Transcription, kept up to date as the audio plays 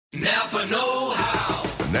Napa know-how.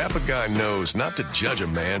 The Napa guy knows not to judge a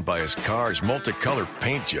man by his car's multicolored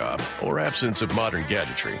paint job or absence of modern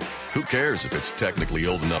gadgetry. Who cares if it's technically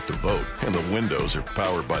old enough to vote and the windows are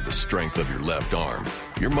powered by the strength of your left arm?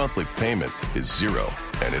 Your monthly payment is zero,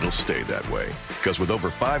 and it'll stay that way. Because with over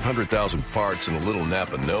 500,000 parts and a little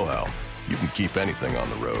Napa know-how, you can keep anything on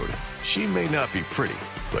the road. She may not be pretty,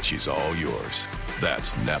 but she's all yours.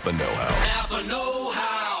 That's Napa know-how. Napa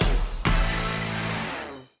know-how.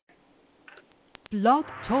 Blog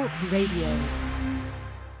Talk Radio.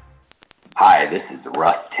 Hi, this is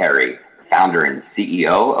Russ Terry, founder and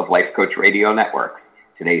CEO of Life Coach Radio Network.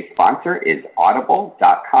 Today's sponsor is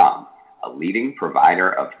Audible.com, a leading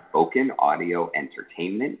provider of spoken audio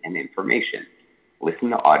entertainment and information. Listen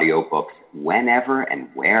to audiobooks whenever and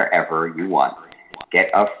wherever you want.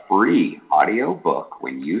 Get a free audiobook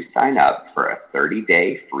when you sign up for a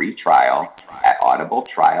 30-day free trial at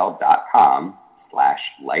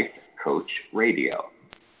audibletrial.com/lifecoachradio.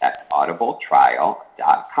 That's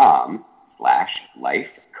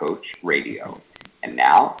audibletrial.com/lifecoachradio. And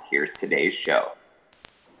now, here's today's show.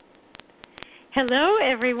 Hello,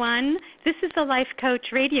 everyone. This is the Life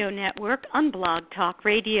Coach Radio Network on Blog Talk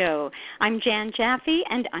Radio. I'm Jan Jaffe,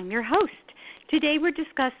 and I'm your host. Today we're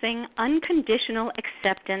discussing unconditional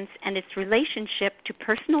acceptance and its relationship to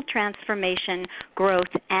personal transformation,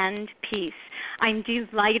 growth, and peace. I'm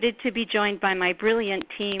delighted to be joined by my brilliant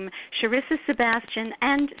team, Charissa Sebastian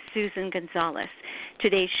and Susan Gonzalez.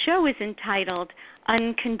 Today's show is entitled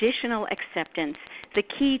Unconditional Acceptance, the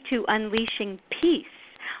Key to Unleashing Peace.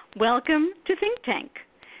 Welcome to Think Tank.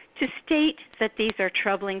 To state that these are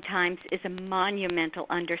troubling times is a monumental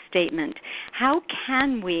understatement. How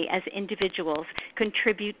can we as individuals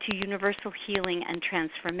contribute to universal healing and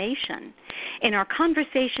transformation? In our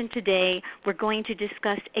conversation today, we're going to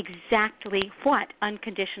discuss exactly what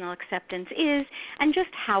unconditional acceptance is and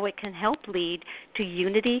just how it can help lead to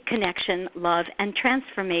unity, connection, love, and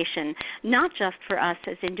transformation, not just for us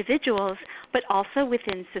as individuals, but also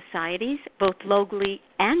within societies, both locally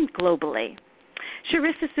and globally.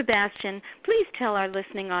 Charissa Sebastian, please tell our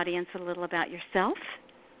listening audience a little about yourself.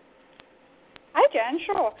 Hi, Jen.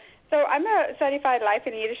 Sure. So I'm a certified life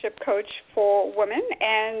and leadership coach for women,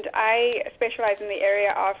 and I specialize in the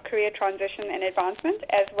area of career transition and advancement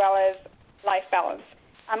as well as life balance.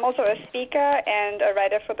 I'm also a speaker and a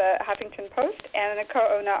writer for the Huffington Post and a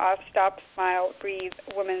co-owner of Stop, Smile, Breathe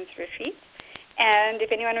Women's Retreat. And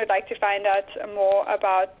if anyone would like to find out more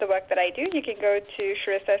about the work that I do, you can go to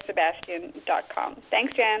CharissaSebastian.com.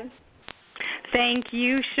 Thanks, Jan. Thank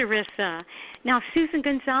you, Charissa. Now, Susan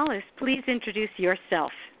Gonzalez, please introduce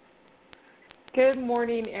yourself. Good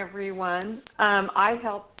morning, everyone. I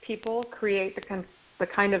help people create the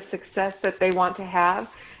kind of success that they want to have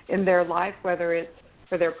in their life, whether it's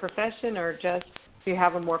for their profession or just to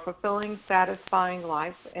have a more fulfilling, satisfying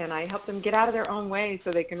life. And I help them get out of their own way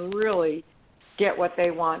so they can really get what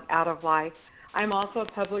they want out of life. I'm also a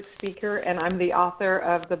public speaker, and I'm the author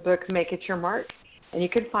of the book Make It Your Mark. And you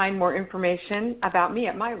can find more information about me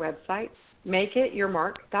at my website,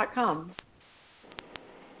 makeityourmark.com.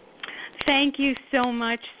 Thank you so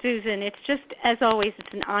much, Susan. It's just, as always,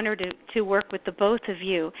 it's an honor to work with the both of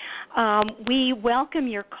you. We welcome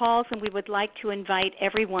your calls, and we would like to invite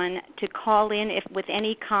everyone to call in with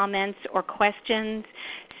any comments or questions.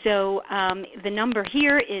 So the number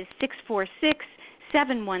here is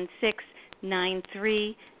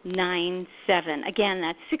 646-716-9397. Again,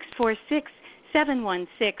 that's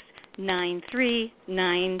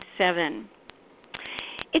 646-716-9397.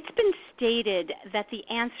 It's been stated that the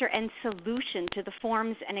answer and solution to the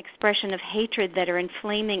forms and expression of hatred that are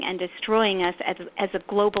inflaming and destroying us as a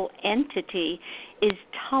global entity is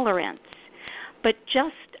tolerance. But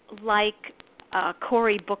just like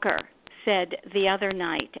Cory Booker said the other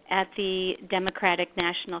night at the Democratic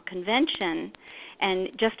National Convention,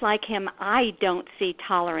 and just like him, I don't see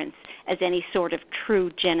tolerance as any sort of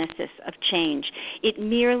true genesis of change. It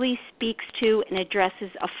merely speaks to and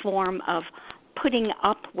addresses a form of putting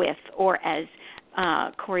up with, or as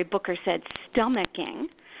Cory Booker said, stomaching,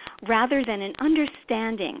 rather than an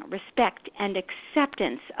understanding, respect, and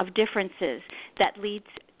acceptance of differences that leads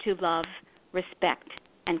to love, respect,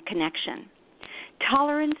 and connection.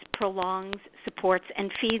 Tolerance prolongs, supports,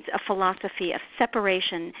 and feeds a philosophy of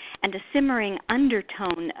separation and a simmering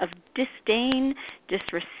undertone of disdain,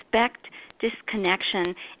 disrespect,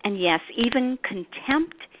 disconnection, and yes, even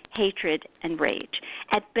contempt, hatred, and rage.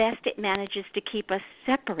 At best, it manages to keep us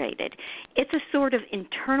separated. It's a sort of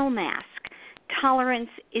internal mask.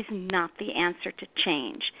 Tolerance is not the answer to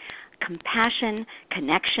change. compassion,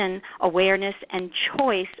 connection, awareness, and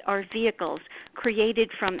choice are vehicles created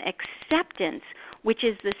from acceptance, which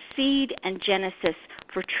is the seed and genesis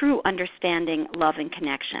for true understanding, love, and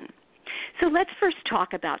connection. So let's first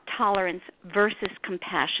talk about tolerance versus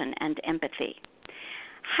compassion and empathy.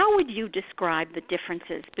 How would you describe the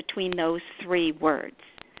differences between those three words?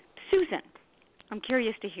 Susan, I'm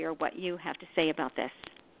curious to hear what you have to say about this.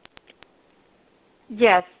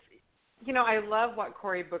 Yes. I love what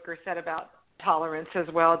Cory Booker said about tolerance as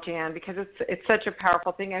well, Jan, because it's such a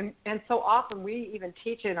powerful thing. And so often we even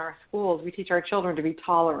teach in our schools, we teach our children to be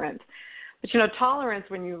tolerant. But, tolerance,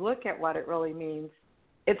 when you look at what it really means,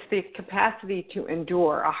 it's the capacity to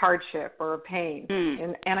endure a hardship or a pain.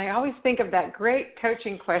 And I always think of that great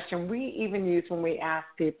coaching question we even use when we ask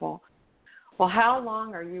people, well, how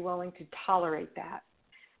long are you willing to tolerate that?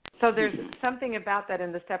 So there's something about that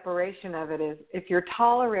in the separation of it is if you're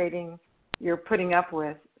tolerating, you're putting up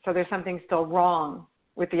with, so there's something still wrong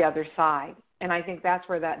with the other side. And I think that's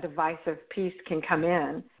where that divisive piece can come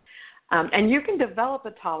in. And you can develop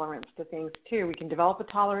a tolerance to things, too. We can develop a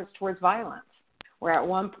tolerance towards violence, where at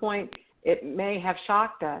one point it may have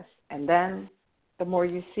shocked us, and then the more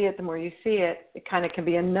you see it, it kind of can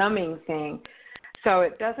be a numbing thing. So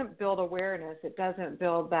it doesn't build awareness. It doesn't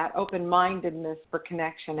build that open-mindedness for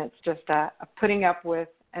connection. It's just a putting up with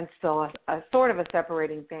and still a sort of a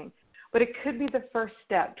separating thing. But it could be the first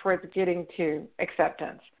step towards getting to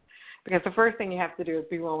acceptance, because the first thing you have to do is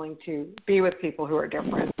be willing to be with people who are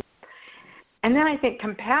different. And then I think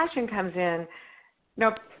compassion comes in,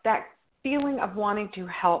 that feeling of wanting to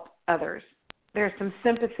help others. There's some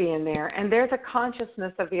sympathy in there, and there's a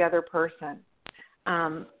consciousness of the other person.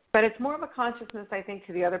 But it's more of a consciousness, I think,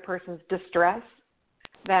 to the other person's distress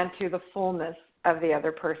than to the fullness of the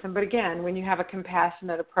other person. But again, when you have a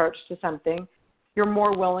compassionate approach to something, you're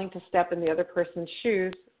more willing to step in the other person's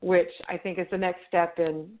shoes, which I think is the next step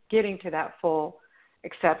in getting to that full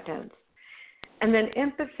acceptance. And then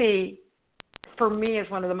empathy, for me,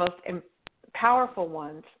 is one of the most powerful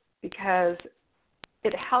ones because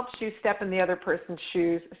it helps you step in the other person's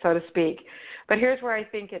shoes, so to speak. But here's where I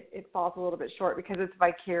think it falls a little bit short because it's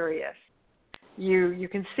vicarious. You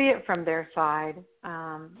can see it from their side.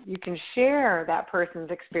 You can share that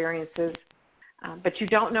person's experiences, but you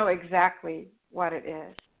don't know exactly what it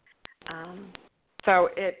is. So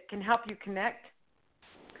it can help you connect.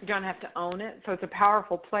 You don't have to own it. So it's a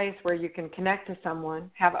powerful place where you can connect to someone,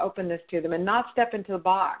 have openness to them, and not step into the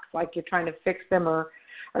box like you're trying to fix them or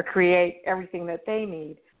create everything that they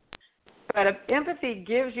need. But empathy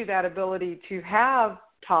gives you that ability to have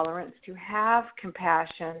tolerance, to have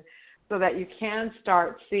compassion, so that you can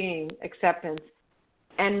start seeing acceptance,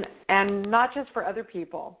 and not just for other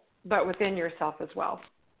people, but within yourself as well.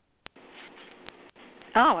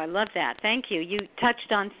 Oh, I love that. Thank you. You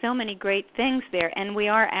touched on so many great things there, and we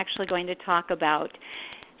are actually going to talk about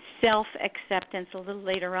self-acceptance a little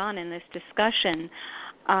later on in this discussion.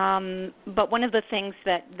 But one of the things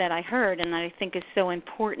that I heard and that I think is so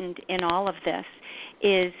important in all of this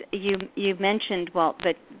is you mentioned,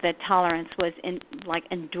 that tolerance was like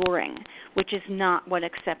enduring, which is not what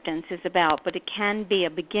acceptance is about, but it can be a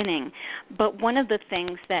beginning. But one of the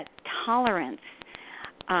things that tolerance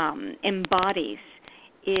embodies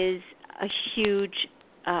is a huge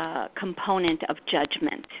component of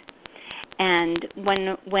judgment. And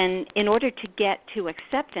when in order to get to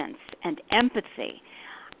acceptance and empathy,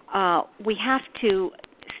 we have to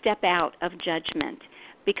step out of judgment,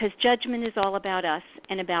 because judgment is all about us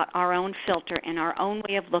and about our own filter and our own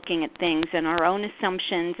way of looking at things and our own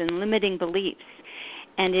assumptions and limiting beliefs.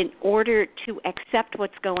 And in order to accept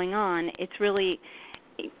what's going on, it's really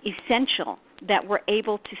essential that we're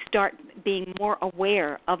able to start being more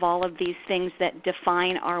aware of all of these things that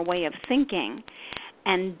define our way of thinking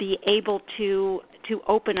and be able to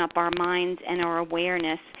open up our minds and our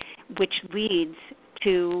awareness, which leads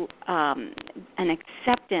to an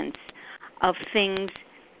acceptance of things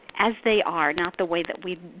as they are, not the way that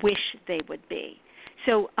we wish they would be.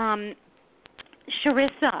 So,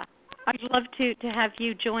 Charissa, I'd love to have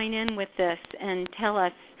you join in with this and tell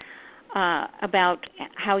us about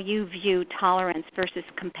how you view tolerance versus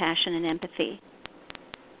compassion and empathy.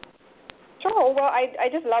 Sure. Well, I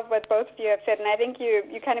just love what both of you have said, and I think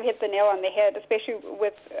you kind of hit the nail on the head, especially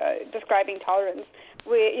with describing tolerance.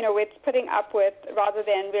 It's putting up with rather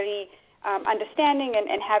than really understanding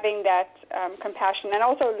and having that compassion. And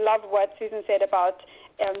also love what Susan said about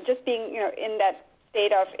just being, in that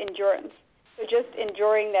state of endurance. So just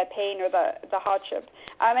enduring that pain or the hardship.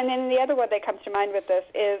 And then the other word that comes to mind with this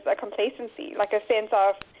is a complacency, like a sense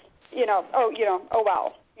of, oh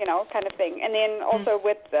well, kind of thing. And then also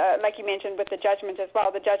with, like you mentioned, with the judgment as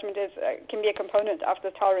well. The judgment can be a component of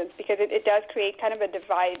the tolerance because it does create kind of a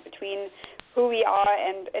divide between who we are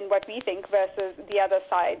and what we think versus the other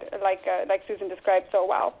side, like Susan described so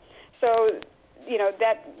well. So,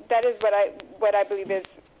 that is what I believe is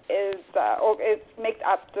makes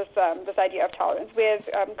up this idea of tolerance. Whereas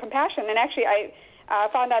compassion, and actually I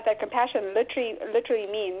found out that compassion literally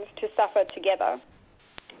means to suffer together.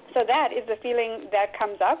 So that is the feeling that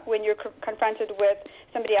comes up when you're confronted with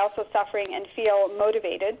somebody else's suffering and feel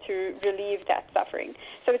motivated to relieve that suffering.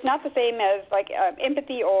 So it's not the same as like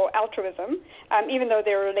empathy or altruism, even though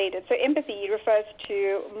they're related. So empathy refers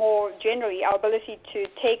to more generally our ability to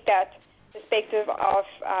take that perspective of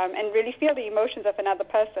and really feel the emotions of another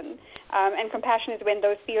person. And compassion is when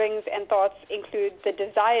those feelings and thoughts include the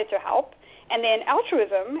desire to help. And then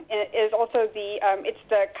altruism is also it's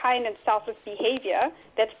the kind and selfless behavior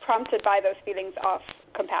that's prompted by those feelings of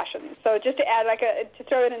compassion. So just to add, to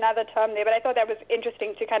throw in another term there, but I thought that was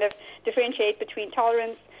interesting to kind of differentiate between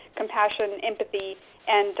tolerance, compassion, empathy,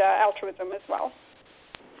 and altruism as well.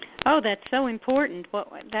 Oh, that's so important.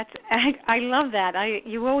 Well, I love that.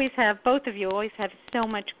 Both of you always have so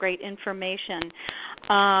much great information.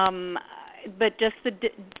 But just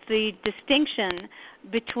the distinction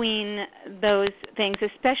between those things,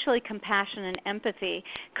 especially compassion and empathy.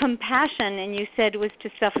 Compassion, and you said, was to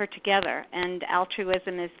suffer together, and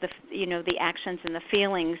altruism is the actions and the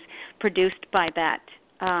feelings produced by that,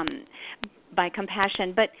 by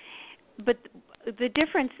compassion. But the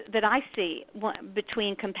difference that I see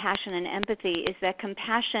between compassion and empathy is that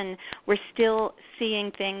compassion, we're still seeing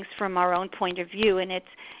things from our own point of view, and it's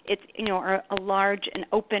a large and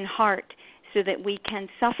open heart, so that we can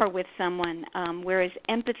suffer with someone, whereas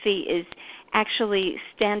empathy is actually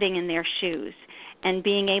standing in their shoes and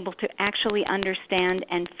being able to actually understand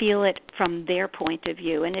and feel it from their point of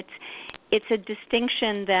view. And it's a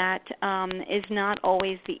distinction that is not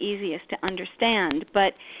always the easiest to understand,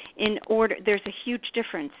 but there's a huge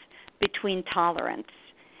difference between tolerance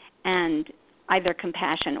and either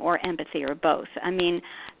compassion or empathy or both. I mean,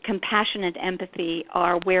 compassion and empathy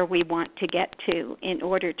are where we want to get to in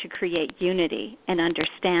order to create unity and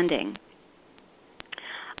understanding.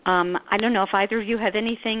 I don't know if either of you have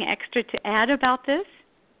anything extra to add about this.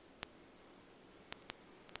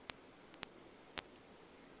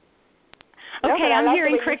 Okay, I'm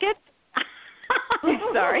hearing crickets.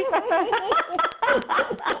 Sorry.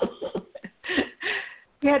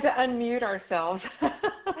 We had to unmute ourselves.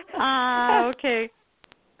 Okay.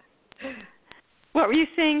 What were you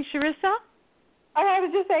saying, Charissa? Oh, I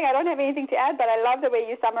was just saying I don't have anything to add, but I love the way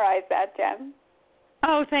you summarized that, Jen.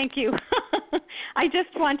 Oh, thank you. I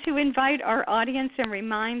just want to invite our audience and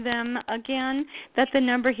remind them again that the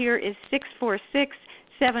number here is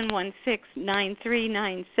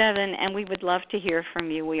 646-716-9397, and we would love to hear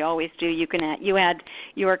from you. We always do. You add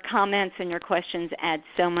your comments and your questions add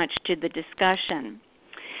so much to the discussion.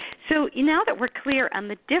 So now that we're clear on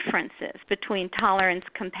the differences between tolerance,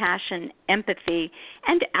 compassion, empathy,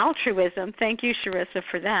 and altruism, thank you, Charissa,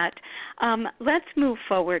 for that, let's move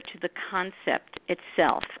forward to the concept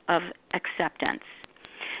itself of acceptance.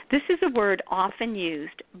 This is a word often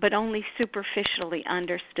used, but only superficially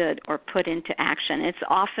understood or put into action. It's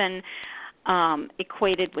often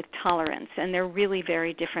equated with tolerance, and they're really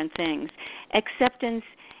very different things. Acceptance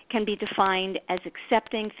can be defined as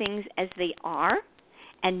accepting things as they are,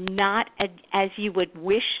 and not as you would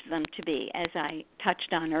wish them to be, as I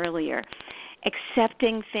touched on earlier.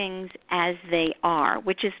 Accepting things as they are,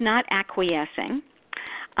 which is not acquiescing.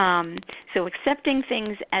 So accepting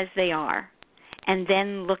things as they are, and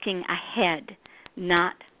then looking ahead,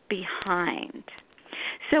 not behind.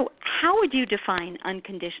 So how would you define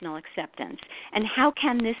unconditional acceptance, and how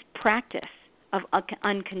can this practice of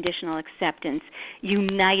unconditional acceptance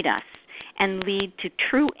unite us and lead to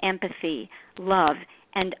true empathy, love,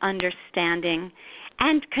 and understanding,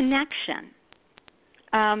 and connection?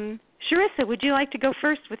 Charissa, would you like to go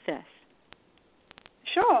first with this?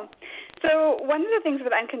 Sure. So one of the things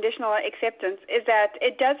with unconditional acceptance is that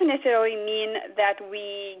it doesn't necessarily mean that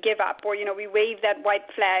we give up or, we wave that white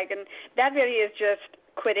flag, and that really is just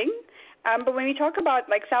quitting. But when we talk about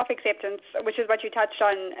like self-acceptance, which is what you touched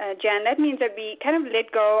on, Jan, that means that we kind of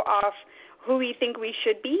let go of who we think we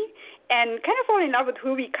should be and kind of fall in love with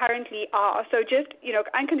who we currently are. So just,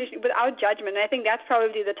 unconditional, without judgment. And I think that's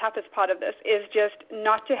probably the toughest part of this, is just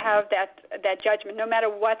not to have that judgment, no matter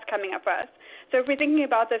what's coming up for us. So if we're thinking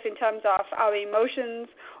about this in terms of our emotions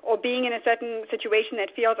or being in a certain situation that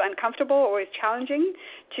feels uncomfortable or is challenging,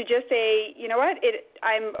 to just say, you know what,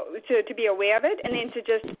 to be aware of it, and then to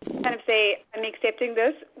just kind of say, I'm accepting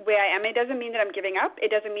this where I am. It doesn't mean that I'm giving up.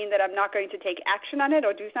 It doesn't mean that I'm not going to take action on it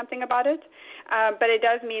or do something about it. But it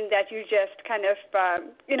does mean that you just kind of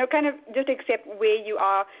just accept where you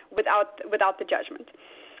are without the judgment.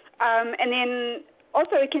 And then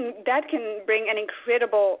also that can bring an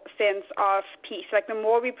incredible sense of peace. Like the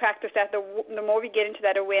more we practice that, the more we get into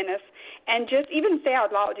that awareness, and just even say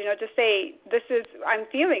out loud, just say, I'm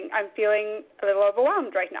feeling a little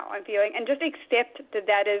overwhelmed right now. And just accept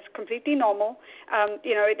that is completely normal.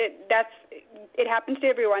 It happens to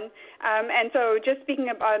everyone. And so just speaking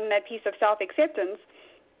about that piece of self-acceptance,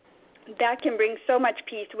 that can bring so much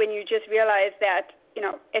peace when you just realize that,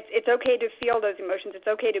 it's okay to feel those emotions. It's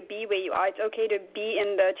okay to be where you are. It's okay to be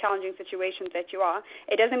in the challenging situations that you are.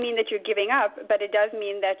 It doesn't mean that you're giving up, but it does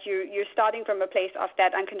mean that you're starting from a place of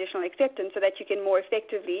that unconditional acceptance so that you can more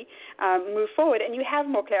effectively move forward and you have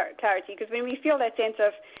more clarity. Because when we feel that sense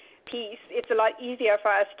of peace, it's a lot easier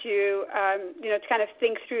for us to to kind of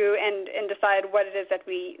think through and decide what it is that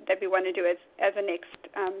we want to do as a next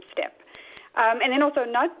step. And then also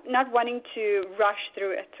not wanting to rush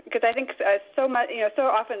through it, because I think so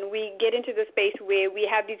often we get into the space where we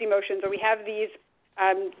have these emotions or we have these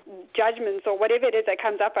judgments or whatever it is that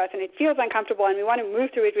comes up us, and it feels uncomfortable, and we want to move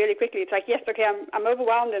through it really quickly. It's like, yes, okay, I'm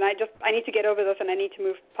overwhelmed, and I need to get over this, and I need to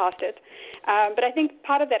move past it. But I think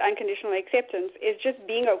part of that unconditional acceptance is just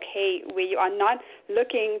being okay where you are, not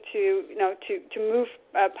looking to move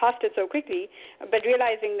past it so quickly, but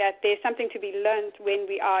realizing that there's something to be learned when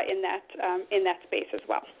we are in that space as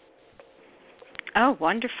well. Oh,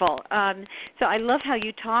 wonderful. So I love how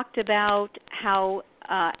you talked about how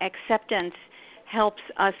acceptance helps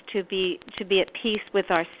us to be at peace with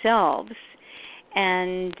ourselves,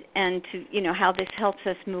 and to how this helps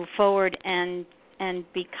us move forward and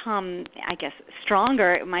become, I guess,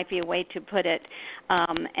 stronger. It might be a way to put it,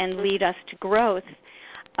 and lead us to growth.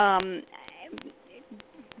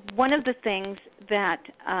 One of the things that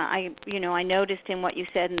I noticed in what you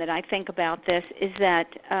said, and that I think about this, is that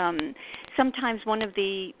sometimes one of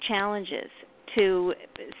the challenges to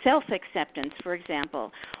self-acceptance, for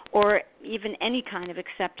example, or even any kind of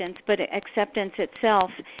acceptance, but acceptance itself,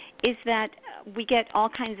 is that we get all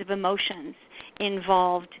kinds of emotions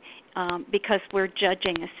involved because we're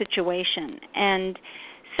judging a situation. And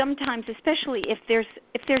sometimes, especially if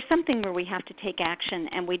there's something where we have to take action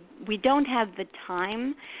and we don't have the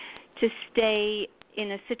time to stay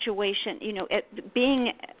in a situation,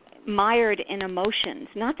 being mired in emotions.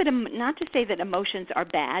 Not to say that emotions are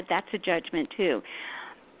bad. That's a judgment too.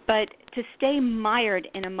 But to stay mired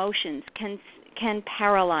in emotions can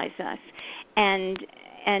paralyze us and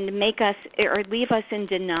make us, or leave us in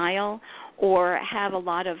denial, or have a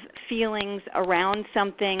lot of feelings around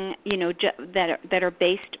something, that are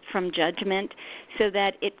based from judgment, so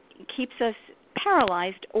that it keeps us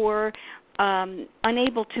paralyzed or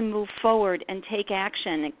unable to move forward and take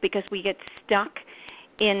action, because we get stuck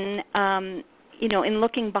in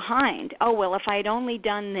looking behind. Oh, well, if I had only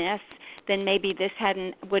done this, then maybe this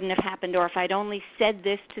wouldn't have happened, or if I'd only said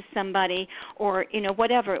this to somebody, or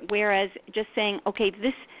whatever. Whereas just saying, okay,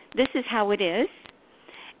 this is how it is,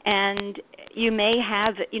 and you may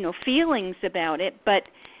have feelings about it, but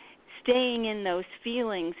staying in those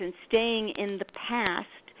feelings and staying in the past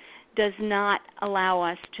does not allow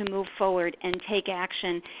us to move forward and take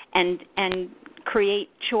action and create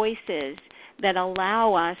choices that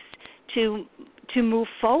allow us to move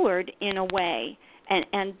forward in a way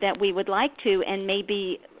and that we would like to, and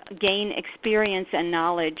maybe gain experience and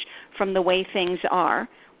knowledge from the way things are,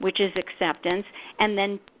 which is acceptance, and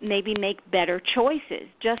then maybe make better choices.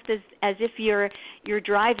 Just as if you're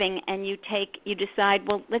driving and you decide,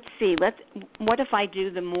 well, what if I do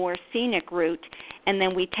the more scenic route, and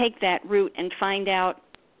then we take that route and find out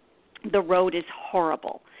the road is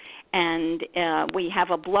horrible, and we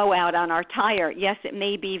have a blowout on our tire. Yes, it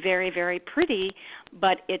may be very, very pretty,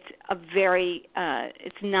 but it's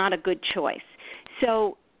not a good choice.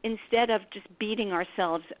 So instead of just beating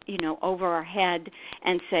ourselves, over our head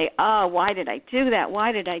and say, oh, why did I do that?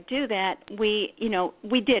 Why did I do that? We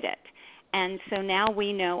did it. And so now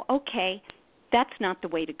we know, okay, that's not the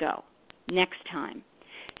way to go next time.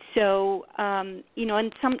 So,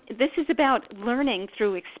 this is about learning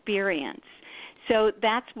through experience. So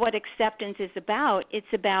that's what acceptance is about. It's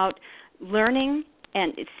about learning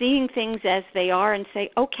and seeing things as they are and say,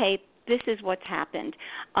 okay, this is what's happened.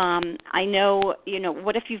 I know,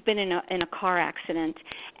 what if you've been in a car accident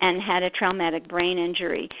and had a traumatic brain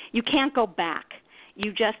injury? You can't go back.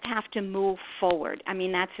 You just have to move forward. I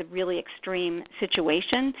mean, that's a really extreme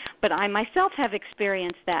situation, but I myself have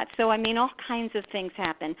experienced that. So, all kinds of things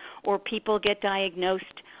happen, or people get diagnosed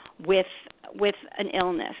with an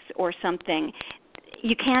illness or something.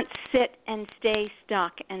 you can't sit and stay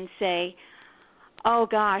stuck and say, oh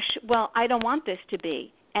gosh, well, I don't want this to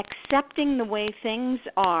be. Accepting the way things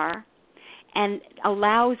are and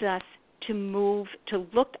allows us to move, to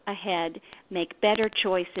look ahead, make better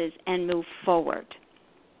choices, and move forward.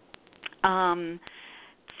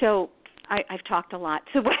 So I've talked a lot.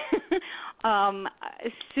 So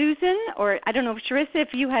Susan, or I don't know, Charissa, if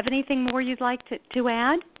you have anything more you'd like to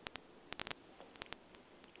add?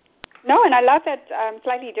 No, and I love that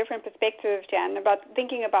slightly different perspective, Jan, about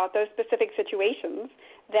thinking about those specific situations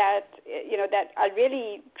that, that are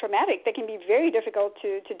really traumatic, that can be very difficult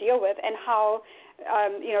to deal with, and how,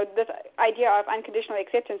 this idea of unconditional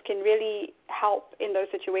acceptance can really help in those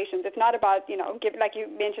situations. It's not about, like you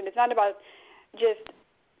mentioned, it's not about just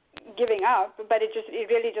giving up, but it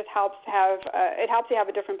really just helps helps you have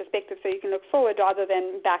a different perspective so you can look forward rather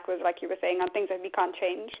than backwards, like you were saying, on things that we can't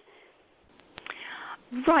change.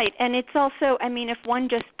 Right, and it's also, I mean, if one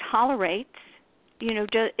just tolerates, then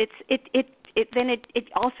it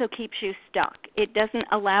also keeps you stuck. It doesn't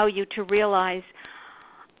allow you to realize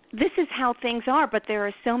this is how things are, but there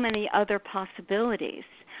are so many other possibilities.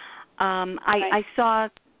 I saw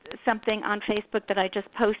something on Facebook that I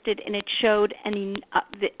just posted, and it showed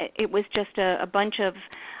it was just a bunch of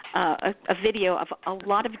a video of a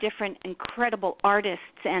lot of different incredible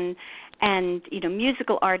artists and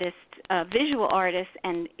musical artists, visual artists,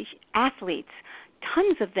 and athletes,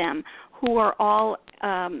 tons of them, who are all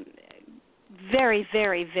very,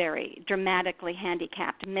 very, very dramatically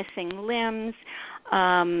handicapped, missing limbs,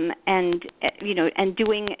 and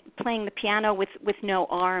playing the piano with no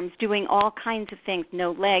arms, doing all kinds of things,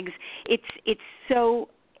 no legs. It's so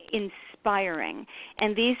inspiring,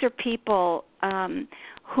 and these are people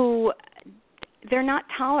who they're not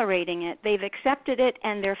tolerating it. They've accepted it,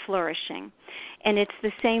 and they're flourishing. And it's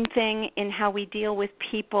the same thing in how we deal with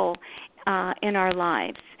people in our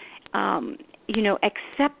lives.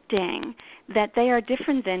 Accepting that they are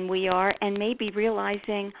different than we are, and maybe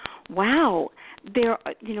realizing, wow,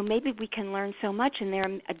 maybe we can learn so much, and there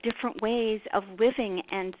are different ways of living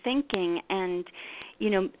and thinking, and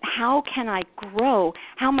how can I grow?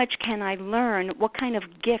 How much can I learn? What kind of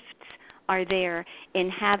gifts are there in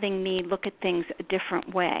having me look at things a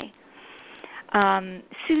different way?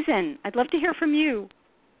 Susan, I'd love to hear from you.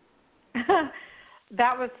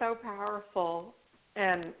 That was so powerful,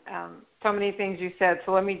 and so many things you said.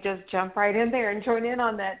 So let me just jump right in there and join in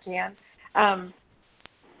on that, Jan.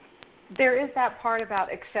 There is that part about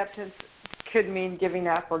acceptance could mean giving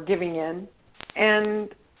up or giving in. And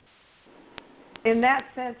in that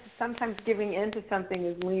sense, sometimes giving into something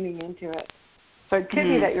is leaning into it. So it could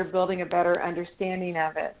be that you're building a better understanding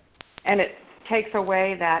of it. And it takes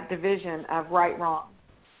away that division of right, wrong,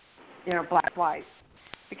 black, white.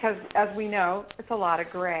 Because as we know, it's a lot of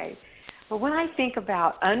gray. But when I think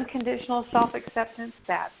about unconditional self-acceptance,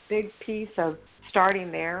 that big piece of starting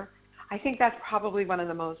there, I think that's probably one of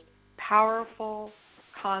the most powerful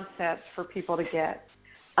concepts for people to get.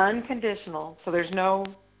 Unconditional, so there's no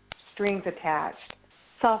strings attached,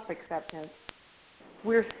 self-acceptance.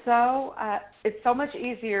 We're it's so much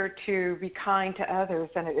easier to be kind to others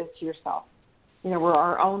than it is to yourself. We're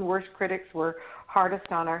our own worst critics. We're hardest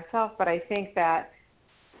on ourselves. But I think that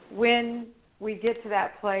when we get to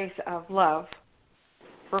that place of love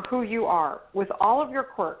for who you are, with all of your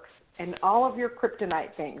quirks and all of your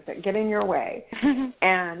kryptonite things that get in your way,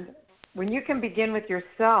 and when you can begin with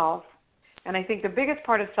yourself, and I think the biggest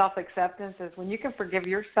part of self-acceptance is when you can forgive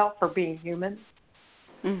yourself for being human,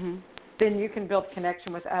 then you can build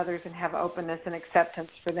connection with others and have openness and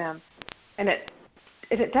acceptance for them. And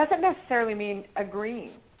it doesn't necessarily mean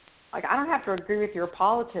agreeing. Like, I don't have to agree with your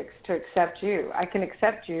politics to accept you. I can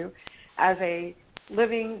accept you as a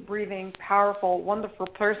living, breathing, powerful, wonderful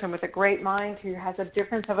person with a great mind who has a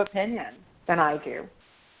difference of opinion than I do.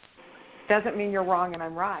 Doesn't mean you're wrong and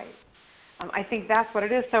I'm right. I think that's what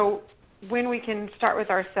it is. So when we can start with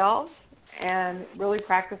ourselves and really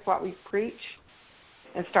practice what we preach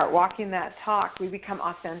and start walking that talk, we become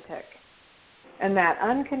authentic. And that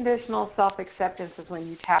unconditional self-acceptance is when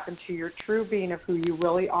you tap into your true being of who you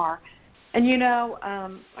really are. And,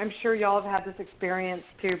 I'm sure y'all have had this experience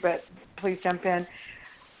too, but please jump in.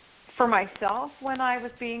 For myself, when I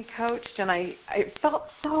was being coached, and I felt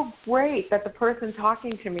so great that the person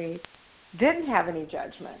talking to me didn't have any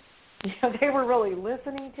judgment. They were really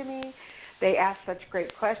listening to me. They asked such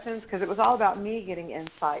great questions because it was all about me getting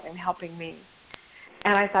insight and helping me.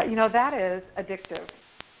 And I thought, that is addictive.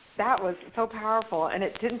 That was so powerful, and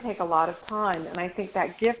it didn't take a lot of time. And I think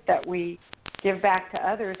that gift that we give back to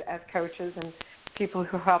others as coaches and people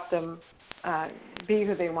who help them be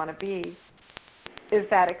who they want to be is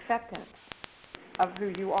that acceptance. of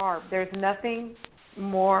who you are. There's nothing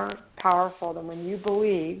more powerful than when you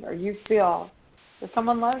believe or you feel that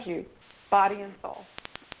someone loves you, body and soul.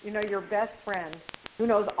 You know, your best friend who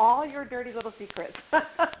knows all your dirty little secrets.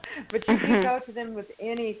 But you can go to them with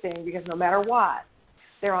anything because no matter what,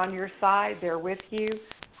 they're on your side, they're with you.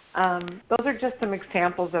 Those are just some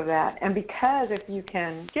examples of that. And because if you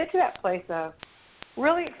can get to that place of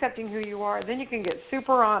really accepting who you are, then you can get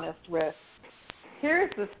super honest with, here's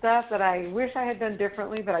the stuff that I wish I had done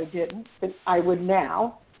differently but I didn't, but I would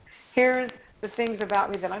now. Here's the things about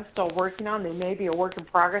me that I'm still working on. They may be a work in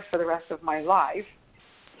progress for the rest of my life.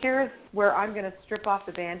 Here's where I'm going to strip off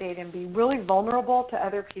the Band-Aid and be really vulnerable to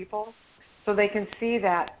other people so they can see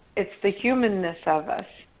that it's the humanness of us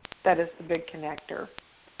that is the big connector.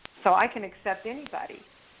 So I can accept anybody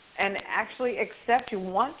and actually accept you,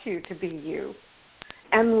 want you to be you,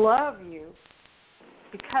 and love you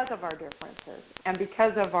because of our differences and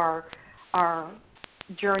because of our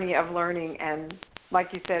journey of learning and, like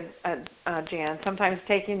you said, Jan, sometimes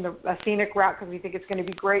taking a scenic route because we think it's going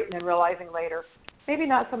to be great and then realizing later, maybe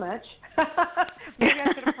not so much. Maybe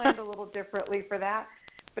I should have planned a little differently for that.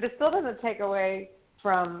 But it still doesn't take away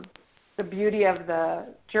from the beauty of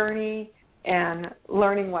the journey and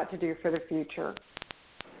learning what to do for the future.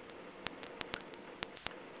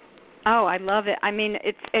 Oh, I love it. I mean,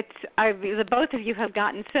 the both of you have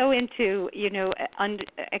gotten so into,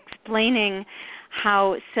 explaining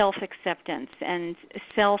how self-acceptance and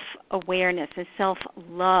self-awareness and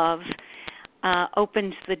self-love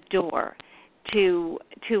opens the door to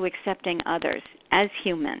accepting others as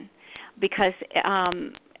human. Because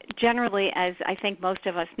generally, as I think most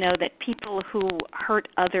of us know, that people who hurt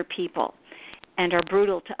other people and are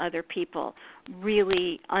brutal to other people,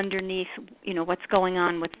 really underneath, what's going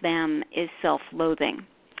on with them is self-loathing.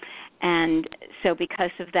 And so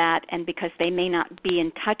because of that, and because they may not be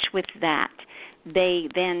in touch with that, they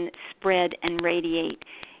then spread and radiate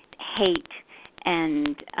hate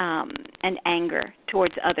and anger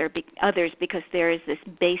towards others because there is this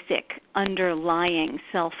basic underlying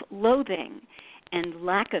self-loathing and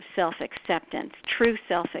lack of self-acceptance, true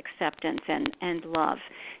self-acceptance and love.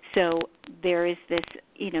 So there is this,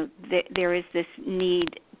 there is this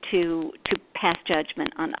need to pass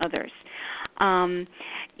judgment on others.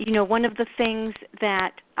 One of the things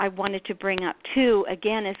that I wanted to bring up too,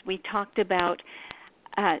 again, as we talked about,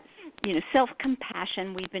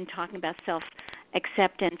 self-compassion. We've been talking about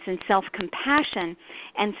self-acceptance and self-compassion,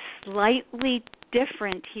 and slightly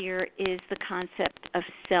different here is the concept of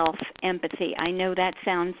self-empathy. I know that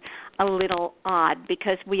sounds a little odd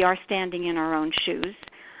because we are standing in our own shoes,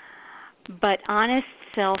 but honest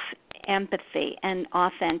self-empathy and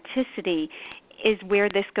authenticity is where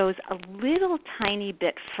this goes a little tiny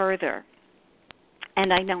bit further.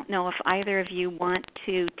 And I don't know if either of you want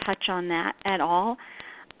to touch on that at all.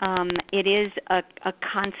 It is a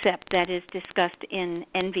concept that is discussed in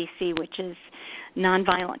NVC, which is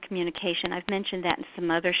nonviolent communication. I've mentioned that in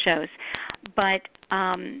some other shows. But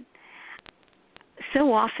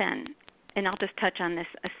so often, and I'll just touch on this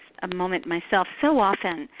a moment myself, so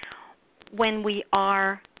often when we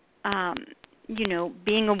are,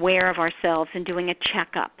 being aware of ourselves and doing a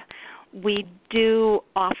checkup, we do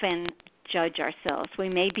often judge ourselves. We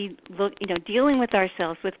may be dealing with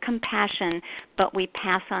ourselves with compassion, but we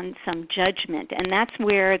pass on some judgment, and that's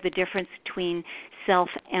where the difference between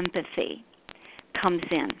self-empathy comes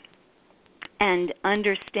in. And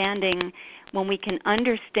understanding, when we can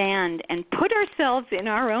understand and put ourselves in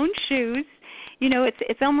our own shoes,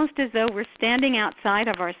 it's almost as though we're standing outside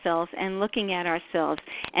of ourselves and looking at ourselves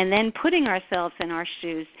and then putting ourselves in our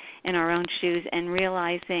own shoes and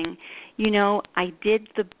realizing, I did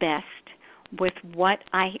the best with what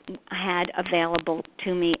I had available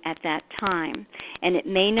to me at that time. And it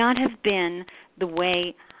may not have been the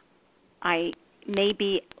way I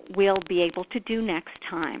maybe will be able to do next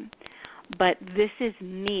time, but this is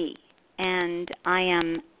me, and I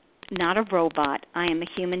am not a robot. I am a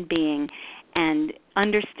human being, and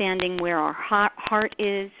understanding where our heart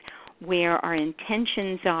is, where our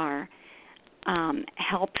intentions are,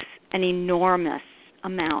 helps an enormous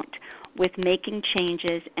amount with making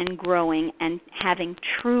changes and growing and having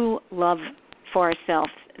true love for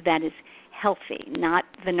ourselves that is healthy, not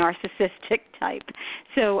the narcissistic type.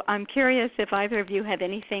 So I'm curious if either of you have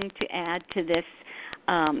anything to add to this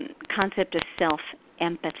concept of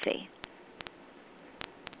self-empathy.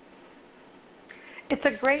 It's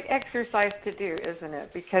a great exercise to do, isn't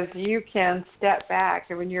it? Because you can step back,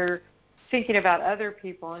 and when you're thinking about other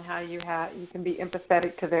people and how you can be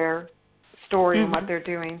empathetic to their story and what they're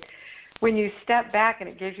doing, when you step back and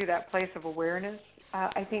it gives you that place of awareness,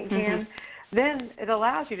 I think, Jan, then it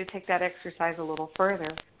allows you to take that exercise a little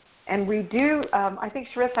further. And we do, I think,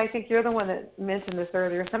 Sharissa, I think you're the one that mentioned this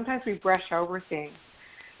earlier. Sometimes we brush over things.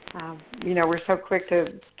 We're so quick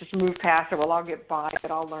to just move past it. Well, I'll get by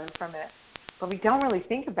it. I'll learn from it. But we don't really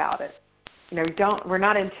think about it. We're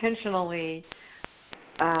not intentionally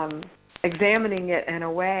examining it in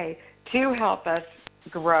a way to help us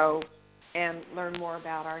grow and learn more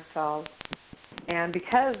about ourselves. And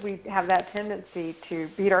because we have that tendency to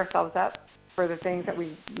beat ourselves up for the things that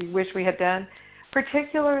we wish we had done,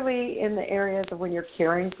 particularly in the areas of when you're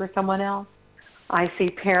caring for someone else. I see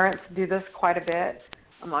parents do this quite a bit.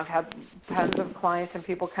 I've had tons of clients and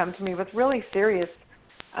people come to me with really serious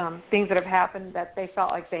things that have happened that they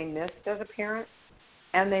felt like they missed as a parent,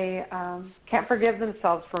 and they can't forgive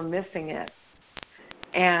themselves for missing it.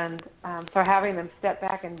 And so having them step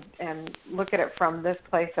back and look at it from this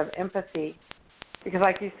place of empathy, because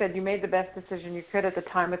like you said, you made the best decision you could at the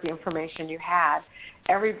time with the information you had.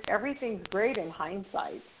 Everything's great in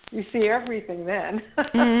hindsight. You see everything then.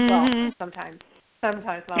 Well, sometimes, not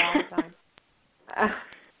all the time.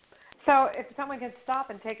 So if someone can stop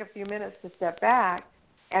and take a few minutes to step back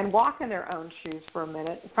and walk in their own shoes for a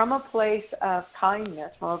minute from a place of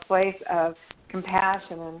kindness, from a place of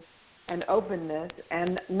compassion and openness,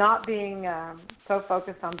 and not being so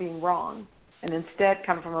focused on being wrong, and instead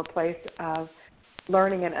come from a place of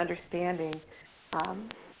learning and understanding,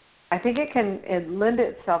 I think it lend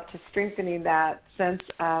itself to strengthening that sense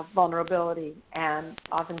of vulnerability and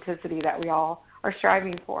authenticity that we all are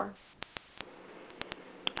striving for.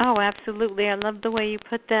 Oh, absolutely. I love the way you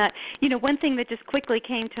put that. One thing that just quickly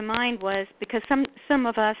came to mind was because some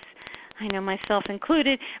of us, I know myself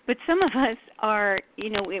included, but some of us are,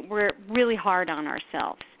 we're really hard on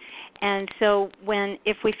ourselves. And so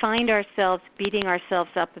if we find ourselves beating ourselves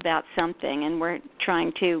up about something and we're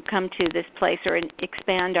trying to come to this place or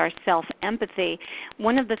expand our self-empathy,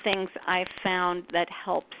 one of the things I've found that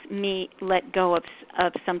helps me let go of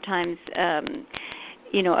sometimes a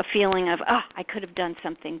feeling of, I could have done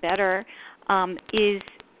something better, is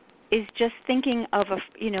just thinking of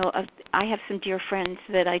I have some dear friends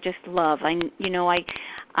that I just love.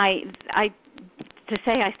 To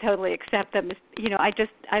say I totally accept them,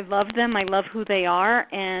 I love them. I love who they are,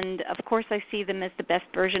 and of course I see them as the best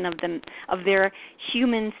version of them, of their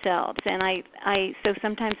human selves. And so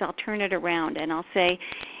sometimes I'll turn it around and I'll say,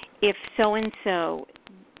 if so and so,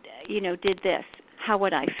 did this, how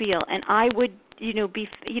would I feel? And I would,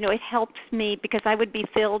 it helps me because I would be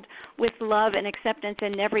filled with love and acceptance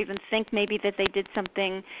and never even think maybe that they did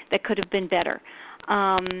something that could have been better.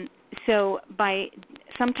 So by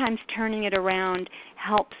sometimes turning it around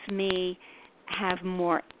helps me have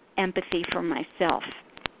more empathy for myself.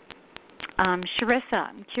 Sharissa,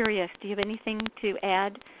 I'm curious, do you have anything to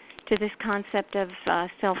add to this concept of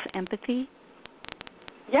self-empathy?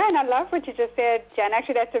 Yeah, and I love what you just said, Jen.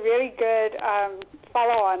 Actually, that's a really good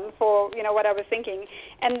follow-on for what I was thinking,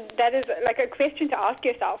 and that is like a question to ask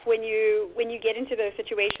yourself when you get into those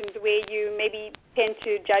situations where you maybe tend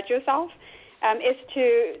to judge yourself. Is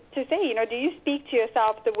to say, do you speak to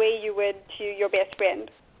yourself the way you would to your best friend?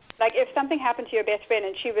 Like if something happened to your best friend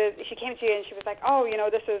and she came to you and she was like,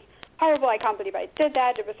 this is horrible. I can't believe I did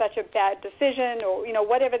that. It was such a bad decision, or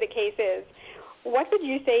whatever the case is. What would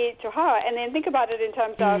you say to her? And then think about it in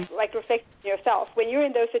terms of like reflecting yourself. When you're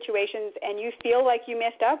in those situations and you feel like you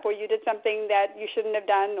messed up or you did something that you shouldn't have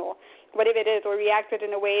done or whatever it is, or reacted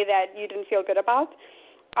in a way that you didn't feel good about,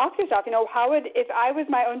 ask yourself, if I was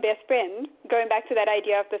my own best friend, going back to that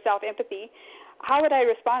idea of the self-empathy, how would I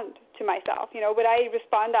respond to myself? Would I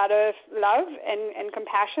respond out of love and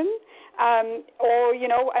compassion? Or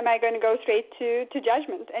am I going to go straight to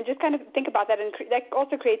judgment? And just kind of think about that. And that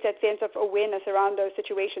also creates that sense of awareness around those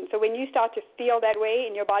situations. So when you start to feel that way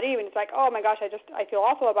in your body, when it's like, oh my gosh, I feel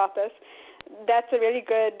awful about this, that's a really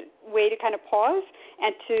good way to kind of pause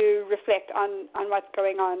and to reflect on what's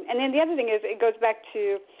going on. And then the other thing is it goes back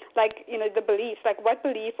to the beliefs, like what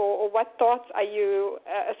belief or what thoughts are you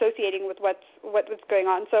associating with what's going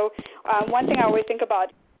on. So one thing I always think about,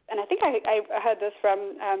 and I think I heard this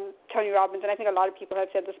from Tony Robbins, and I think a lot of people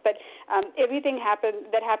have said this, but everything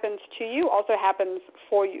that happens to you also happens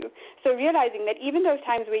for you. So realizing that even those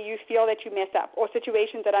times where you feel that you mess up or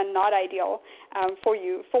situations that are not ideal for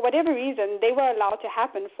you, for whatever reason, they were allowed to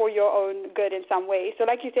happen for your own good in some way. So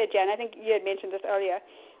like you said, Jen, I think you had mentioned this earlier,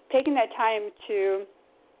 taking that time to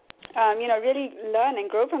really learn and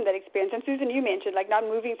grow from that experience. And Susan, you mentioned not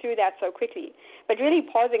moving through that so quickly, but really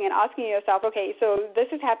pausing and asking yourself, okay, so this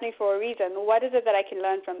is happening for a reason. What is it that I can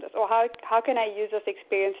learn from this? Or how can I use this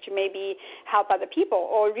experience to maybe help other people?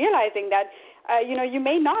 Or realizing that you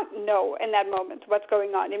may not know in that moment what's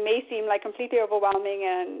going on. It may seem like completely overwhelming,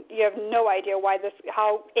 and you have no idea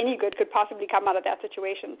how any good could possibly come out of that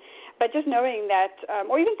situation. But just knowing that,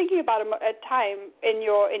 or even thinking about a time in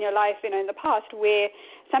your life, in the past where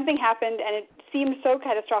something happened and it seemed so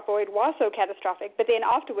catastrophic, or it was so catastrophic, but then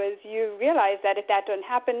afterwards you realize that if that didn't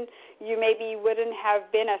happen, you maybe wouldn't have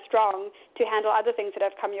been as strong to handle other things that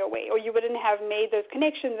have come your way, or you wouldn't have made those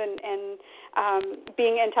connections and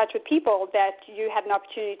being in touch with people that you had an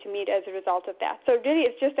opportunity to meet as a result of that. So really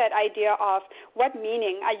it's just that idea of what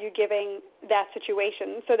meaning are you giving that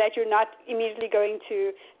situation, so that you're not immediately going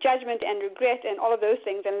to judgment and regret and all of those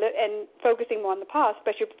things and focusing more on the past,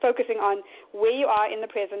 but you're focusing on where you are in the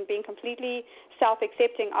present, being completely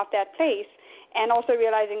self-accepting of that place, and also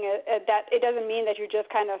realizing that it doesn't mean that you're just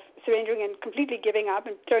kind of surrendering and completely giving up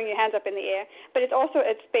and throwing your hands up in the air, but it's also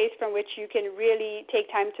a space from which you can really take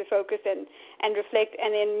time to focus and reflect,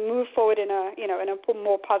 and then move forward in a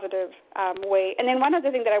more positive way. And then one other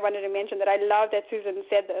thing that I wanted to mention, that I love that Susan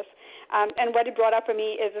said this, and what it brought up for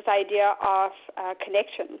me is this idea of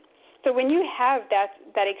connection. So when you have that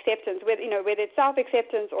acceptance, whether it's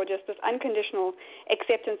self-acceptance or just this unconditional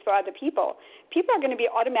acceptance for other people are going to be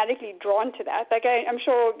automatically drawn to that. Like I'm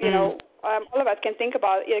sure, all of us can think of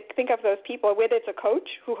those people, whether it's a coach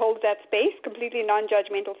who holds that space, completely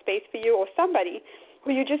non-judgmental space for you, or somebody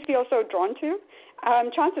who you just feel so drawn to.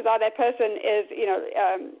 Chances are that person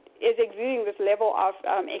is exuding this level of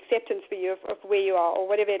acceptance for you of where you are or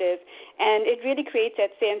whatever it is, and it really creates that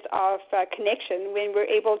sense of connection when we're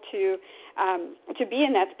able to be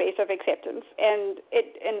in that space of acceptance and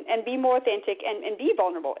be more authentic and be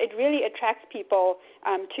vulnerable. It really attracts people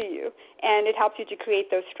to you, and it helps you to create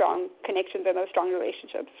those strong connections and those strong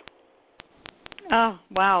relationships. Oh,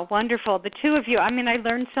 wow, wonderful. The two of you, I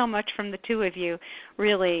learned so much from the two of you,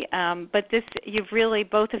 really. But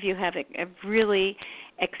both of you have really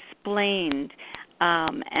explained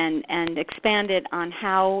and expanded on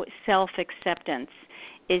how self-acceptance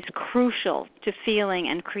is crucial to feeling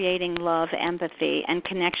and creating love, empathy, and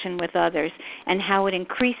connection with others, and how it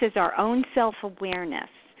increases our own self-awareness,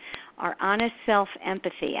 our honest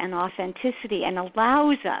self-empathy and authenticity, and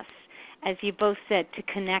allows us, as you both said, to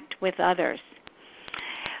connect with others.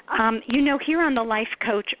 Here on the Life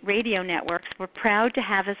Coach Radio Networks, we're proud to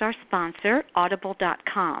have as our sponsor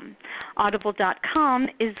Audible.com. Audible.com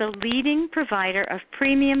is the leading provider of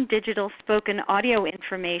premium digital spoken audio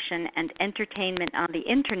information and entertainment on the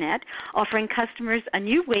Internet, offering customers a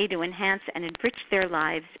new way to enhance and enrich their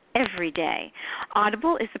lives every day.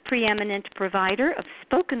 Audible is the preeminent provider of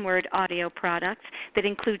spoken word audio products that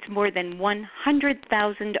includes more than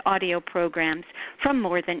 100,000 audio programs from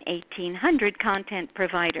more than 1,800 content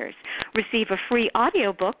providers. Receive a free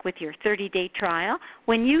audiobook with your 30-day trial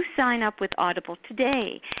when you sign up with Audible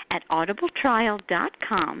today at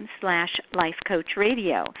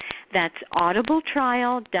audibletrial.com/lifecoachradio. That's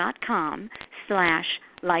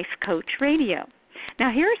audibletrial.com/lifecoachradio.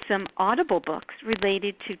 Now, here are some Audible books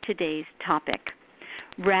related to today's topic.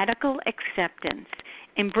 Radical Acceptance,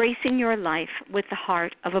 Embracing Your Life with the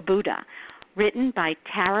Heart of a Buddha, written by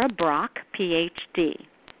Tara Brach, Ph.D.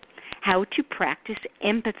 How to Practice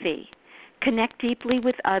Empathy, Connect Deeply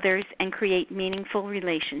with Others and Create Meaningful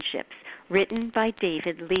Relationships, written by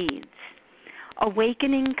David Leeds.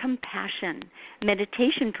 Awakening Compassion,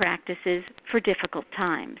 Meditation Practices for Difficult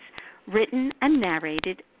Times, written and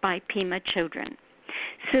narrated by Pema Chodron.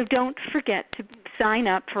 So don't forget to sign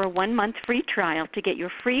up for a 1-month free trial to get your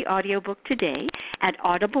free audiobook today at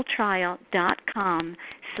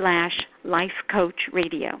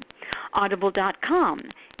audibletrial.com/lifecoachradio. Audible.com,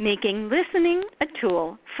 making listening a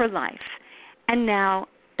tool for life. And now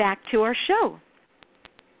back to our show.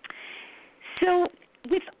 So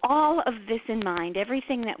with all of this in mind,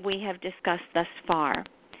 everything that we have discussed thus far,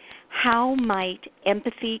 how might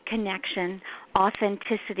empathy, connection,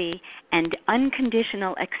 authenticity, and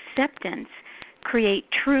unconditional acceptance create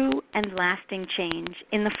true and lasting change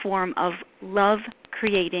in the form of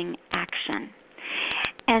love-creating action?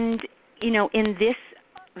 And, in this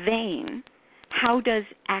vein, how does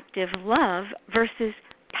active love versus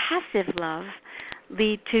passive love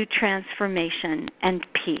lead to transformation and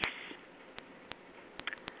peace?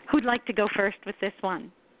 Who'd like to go first with this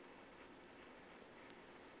one?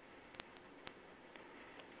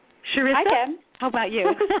 Charissa? I can. How about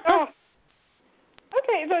you?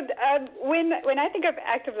 Okay, so when I think of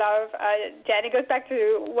active love, Jan, it goes back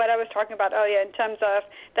to what I was talking about earlier in terms of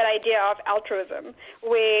that idea of altruism,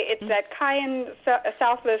 where it's that kind,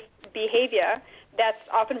 selfless behavior that's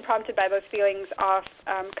often prompted by those feelings of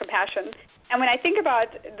compassion. And when I think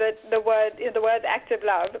about the word active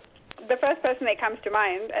love, the first person that comes to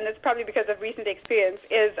mind, and it's probably because of recent experience,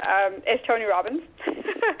 is Tony Robbins.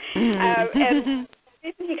 And the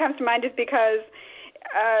reason he comes to mind is because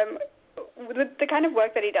with the kind of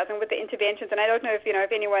work that he does and with the interventions, and I don't know if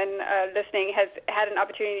anyone listening has had an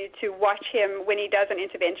opportunity to watch him when he does an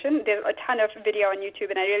intervention. There's a ton of video on YouTube,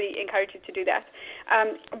 and I really encourage you to do that.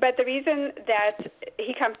 But the reason that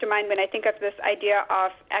he comes to mind when I think of this idea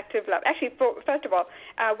of active love, actually, first of all,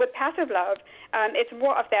 with passive love, it's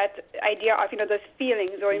more of that idea of those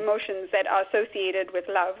feelings or emotions that are associated with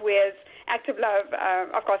love, whereas active love,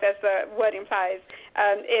 of course, as the word implies,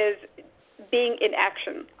 is being in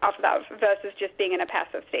action of love versus just being in a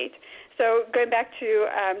passive state. So going back to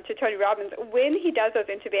Tony Robbins, when he does those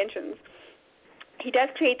interventions, he does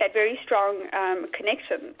create that very strong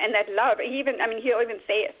connection and that love. He'll even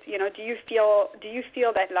say it. Do you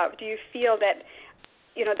feel that love? Do you feel that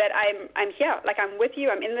that I'm here, like I'm with you,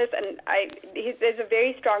 I'm in this, and there's a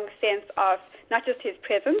very strong sense of not just his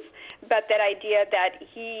presence, but that idea that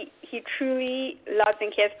he truly loves and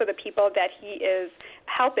cares for the people that he is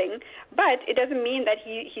helping. But it doesn't mean that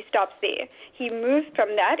he stops there. He moves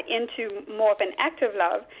from that into more of an active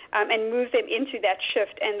love and moves them into that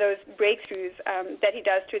shift and those breakthroughs that he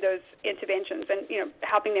does through those interventions and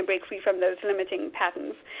helping them break free from those limiting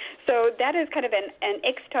patterns. So that is kind of an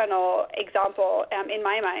external example in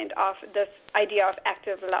my mind of this idea of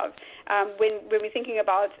active love. When we're thinking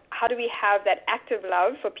about how do we have that active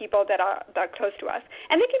love for people that are close to us,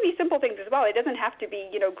 and it can be simple things as well. It doesn't have to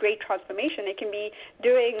be great transformation. It can be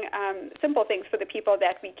doing simple things for the people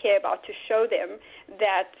that we care about to show them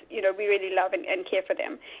that we really love and care for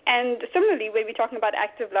them. And similarly, when we're talking about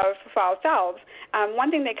active love for ourselves,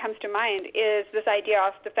 one thing that comes to mind is this idea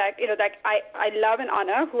of the fact that I love and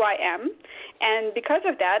honor who I am, and because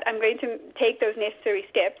of that, I'm going to take those necessary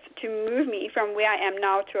steps to move me from where I am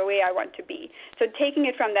now to where I want to be. So taking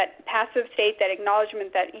it from that passive state, that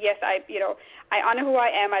acknowledgement that yes, I honor who I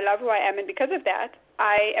am, I love who I am, and because of that,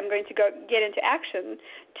 I am going to go get into action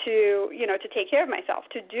to take care of myself,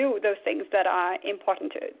 to do those things that are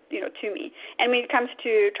important to me. And when it comes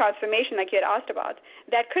to transformation, like you had asked about,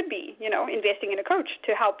 that could be investing in a coach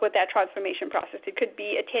to help with that transformation process. It could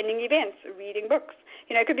be attending events, reading books.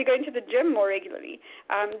 It could be going to the gym more regularly,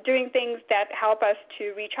 doing things that help us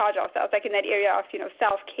to recharge ourselves, like in that area of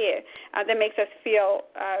self-care that makes us feel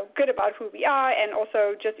good about who we are, and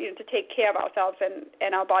also just to take care of ourselves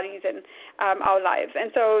and our bodies and our lives.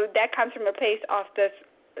 And so that comes from a place of this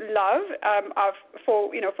love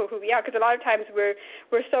for who we are, because a lot of times we're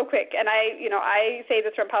so quick, and I say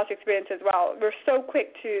this from past experience as well. We're so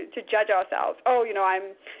quick to judge ourselves.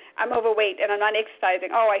 I'm overweight and I'm not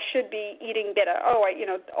exercising. I should be eating better.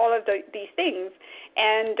 All of these things.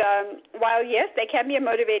 And while yes, they can be a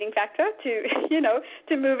motivating factor to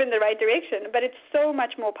to move in the right direction, but it's so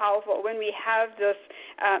much more powerful when we have this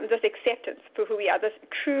acceptance for who we are, this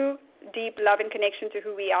true deep love and connection to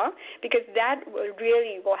who we are, because that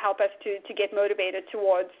really will help us to get motivated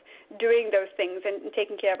towards doing those things and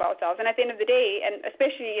taking care of ourselves. And at the end of the day, and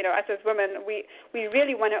especially us as women, we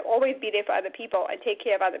really want to always be there for other people and take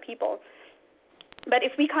care of other people. But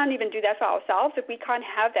if we can't even do that for ourselves, if we can't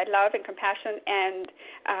have that love and compassion and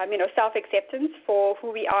self-acceptance for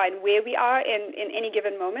who we are and where we are in any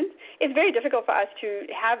given moment, it's very difficult for us to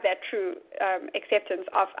have that true acceptance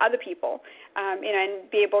of other people, and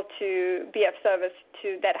be able to be of service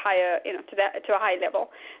to that higher, to a high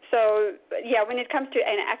level. So yeah, when it comes to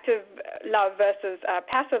an active love versus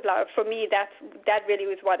passive love, for me, that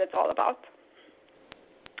really is what it's all about.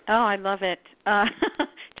 Oh, I love it.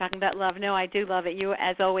 Talking about love. No, I do love it. You,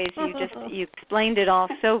 as always, you explained it all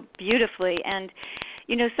so beautifully. And,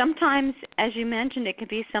 sometimes, as you mentioned, it could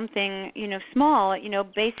be something, small.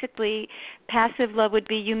 Basically, passive love would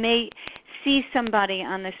be you may see somebody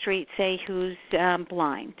on the street, say, who's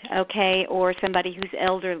blind, okay, or somebody who's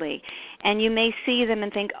elderly, and you may see them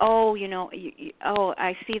and think,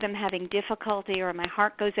 I see them having difficulty, or my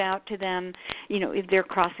heart goes out to them, if they're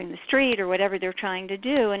crossing the street or whatever they're trying to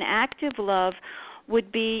do. And active love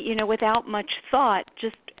would be, without much thought,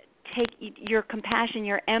 just take your compassion,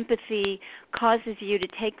 your empathy causes you to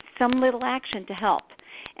take some little action to help.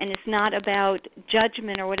 And it's not about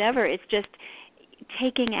judgment or whatever. It's just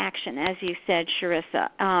taking action, as you said,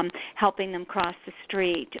 Sharissa, helping them cross the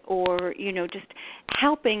street, or, just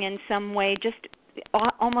helping in some way, just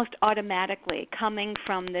almost automatically coming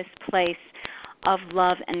from this place of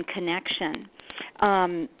love and connection.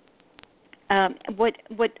 What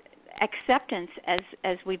acceptance,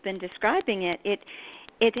 as we've been describing it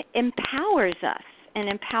empowers us,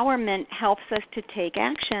 and empowerment helps us to take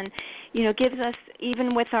action, gives us,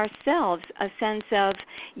 even with ourselves, a sense of,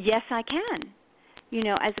 yes, I can.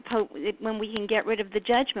 as opposed when we can get rid of the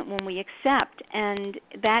judgment, when we accept, and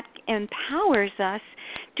that empowers us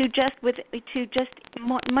to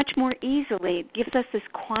much more easily, gives us this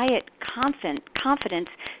quiet confidence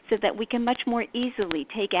so that we can much more easily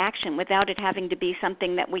take action without it having to be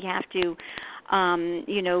something that we have to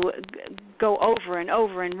go over and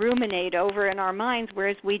over and ruminate over in our minds,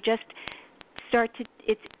 whereas we just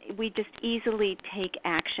we just easily take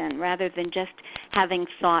action rather than just having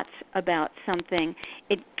thoughts about something.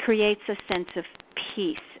 It creates a sense of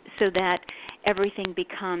peace so that everything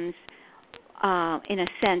becomes, in a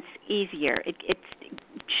sense, easier. It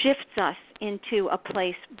shifts us into a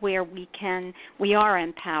place where we are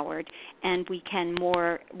empowered and we can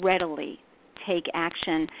more readily take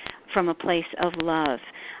action from a place of love.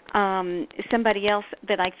 Somebody else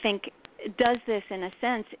that I think does this in a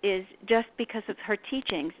sense is, just because of her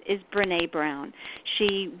teachings, is Brené Brown.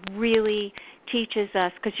 She really teaches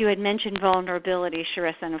us, because you had mentioned vulnerability,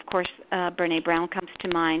 Sharissa, and of course Brené Brown comes to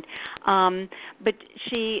mind. But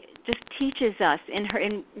she just teaches us in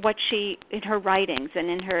her writings and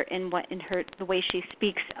in the way she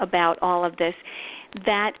speaks about all of this,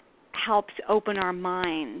 that helps open our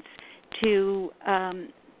minds to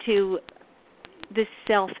this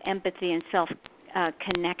self-empathy and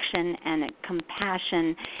connection and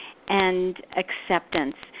compassion and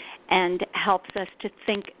acceptance, and helps us to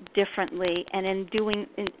think differently. And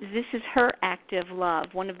this is her active love.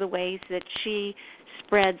 One of the ways that she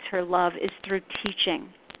spreads her love is through teaching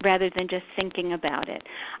rather than just thinking about it.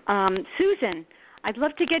 Susan, I'd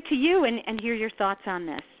love to get to you and hear your thoughts on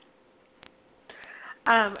this.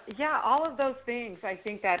 All of those things. I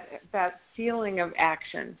think that feeling of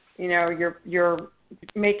action, you're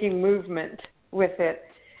making movement with it.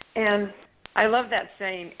 And I love that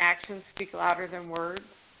saying, actions speak louder than words.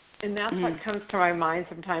 And that's what comes to my mind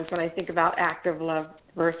sometimes when I think about active love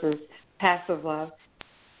versus passive love.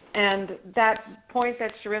 And that point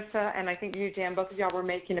that Sharissa and I think you, Jan, both of y'all were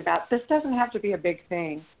making about this doesn't have to be a big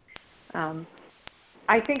thing.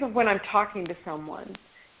 I think of when I'm talking to someone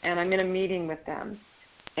and I'm in a meeting with them,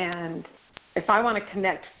 and if I want to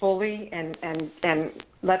connect fully and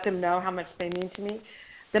let them know how much they mean to me,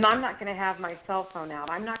 then I'm not going to have my cell phone out.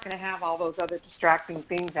 I'm not going to have all those other distracting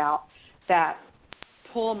things out that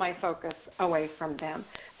pull my focus away from them.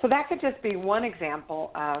 So that could just be one example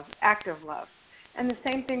of active love. And the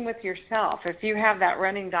same thing with yourself. If you have that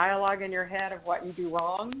running dialogue in your head of what you do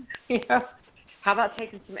wrong, how about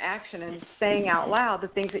taking some action and saying out loud the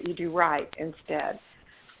things that you do right instead?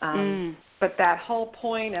 But that whole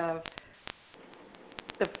point of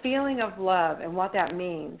the feeling of love and what that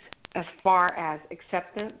means as far as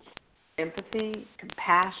acceptance, empathy,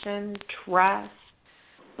 compassion, trust,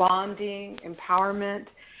 bonding, empowerment,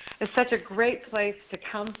 is such a great place to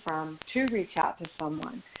come from to reach out to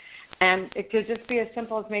someone. And it could just be as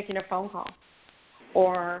simple as making a phone call.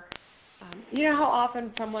 Or, you know how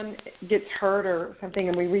often someone gets hurt or something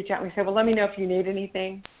and we reach out and we say, well, let me know if you need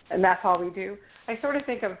anything, and that's all we do. I sort of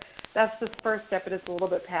think of that's the first step, and it's a little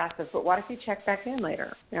bit passive, but what if you check back in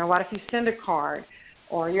later? What if you send a card?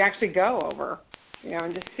 Or you actually go over,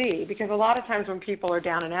 and just see. Because a lot of times when people are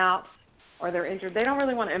down and out or they're injured, they don't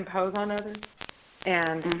really want to impose on others.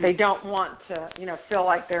 And they don't want to, feel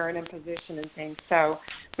like they're in imposition and things. So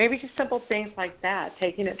maybe just simple things like that,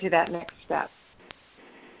 taking it to that next step.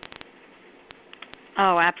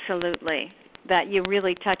 Oh, absolutely. That you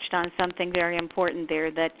really touched on something very important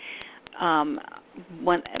there, that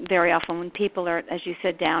very often when people are, as you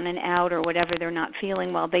said, down and out or whatever, they're not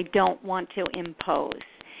feeling well, they don't want to impose.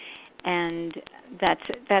 And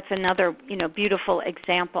that's another, beautiful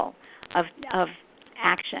example of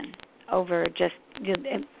action over just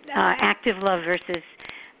active love versus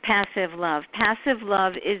passive love. Passive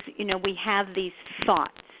love is, we have these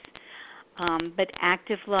thoughts, but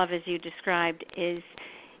active love, as you described, is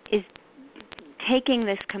taking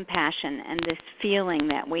this compassion and this feeling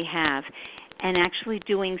that we have and actually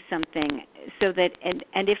doing something so that,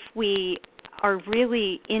 and if we are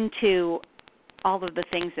really into all of the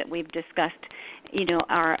things that we've discussed,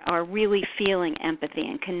 are really feeling empathy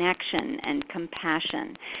and connection and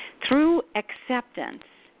compassion through acceptance,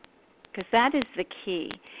 because that is the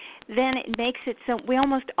key, then it makes it so we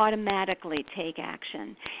almost automatically take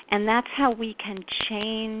action. And that's how we can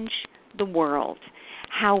change the world,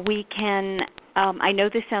 how we can, I know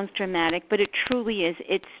this sounds dramatic, but it truly is.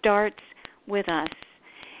 It starts with us.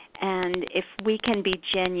 And if we can be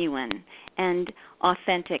genuine and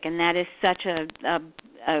authentic, and that is such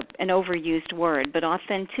an overused word, but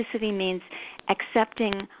authenticity means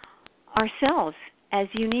accepting ourselves as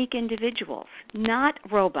unique individuals, not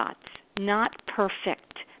robots, not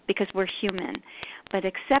perfect, because we're human, but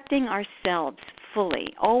accepting ourselves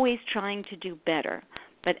fully, always trying to do better,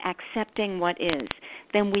 but accepting what is,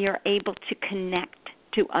 then we are able to connect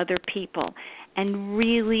to other people and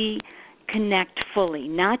really connect fully,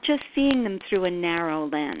 not just seeing them through a narrow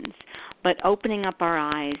lens, but opening up our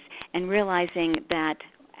eyes and realizing that,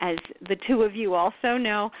 as the two of you also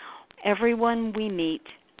know, everyone we meet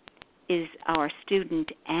is our student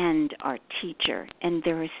and our teacher, and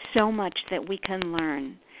there is so much that we can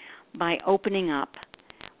learn by opening up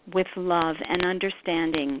with love and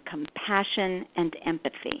understanding, compassion and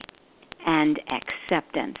empathy and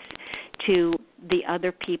acceptance to the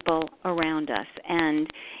other people around us.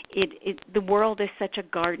 And the world is such a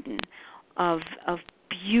garden of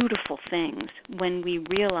beautiful things when we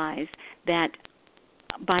realize that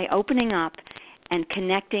by opening up and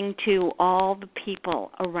connecting to all the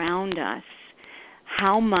people around us,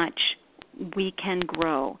 how much we can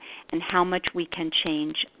grow and how much we can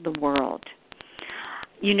change the world.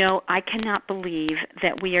 You know, I cannot believe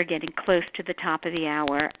that we are getting close to the top of the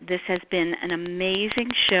hour. This has been an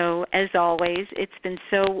amazing show, as always. It's been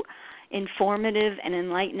so informative and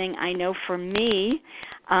enlightening, I know, for me.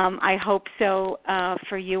 I hope so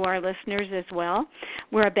for you, our listeners, as well.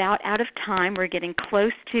 We're about out of time. We're getting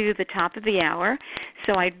close to the top of the hour.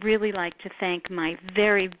 So I'd really like to thank my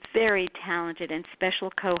very, very talented and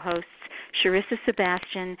special co-hosts, Charissa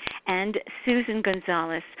Sebastian and Susan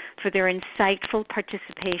Gonzalez, for their insightful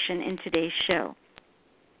participation in today's show.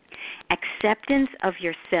 Acceptance of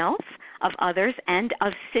yourself, of others, and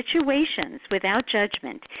of situations without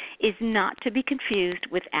judgment is not to be confused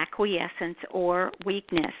with acquiescence or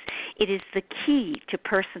weakness. It is the key to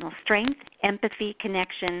personal strength, empathy,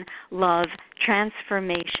 connection, love,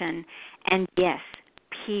 transformation, and, yes,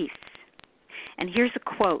 peace. And here's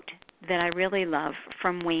a quote that I really love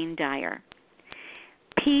from Wayne Dyer.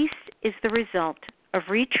 Peace is the result of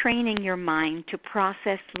retraining your mind to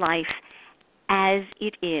process life as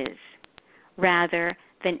it is, rather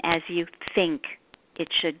than as you think it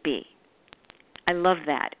should be. I love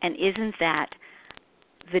that. And isn't that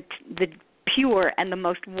the pure and the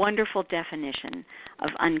most wonderful definition of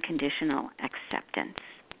unconditional acceptance?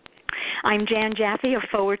 I'm Jan Jaffe of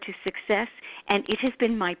Forward to Success, and it has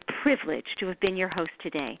been my privilege to have been your host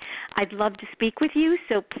today. I'd love to speak with you,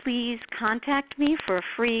 so please contact me for a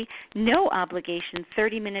free, no-obligation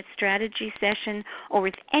 30-minute strategy session or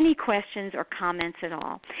with any questions or comments at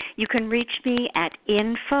all. You can reach me at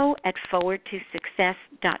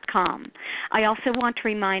info@forwardtosuccess.com. I also want to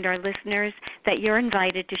remind our listeners that you're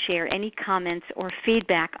invited to share any comments or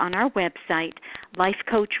feedback on our website,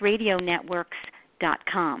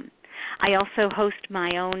 lifecoachradionetworks.com. I also host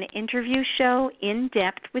my own interview show, In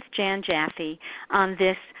Depth with Jan Jaffe, on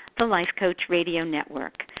this, the Life Coach Radio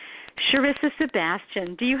Network. Charissa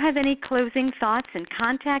Sebastian, do you have any closing thoughts and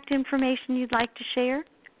contact information you'd like to share?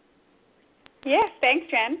 Yes, thanks,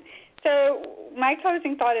 Jan. So my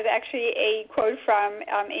closing thought is actually a quote from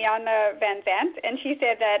Iyanla Vanzant, and she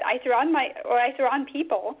said that I surround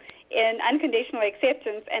people in unconditional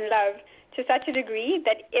acceptance and love to such a degree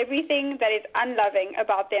that everything that is unloving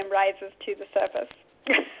about them rises to the surface.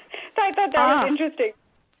 So I thought that was interesting.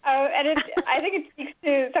 And I think it speaks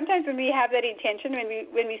to sometimes when we have that intention,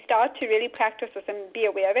 when we start to really practice this and be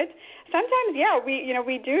aware of it. Sometimes,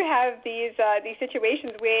 we do have these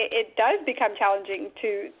situations where it does become challenging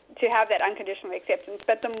to have that unconditional acceptance.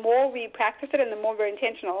 But the more we practice it and the more we're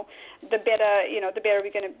intentional, the better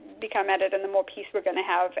we're going to become at it, and the more peace we're going to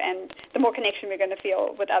have, and the more connection we're going to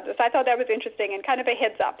feel with others. So I thought that was interesting and kind of a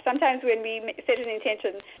heads up. Sometimes when we set an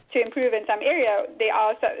intention to improve in some area, there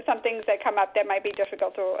are some things that come up that might be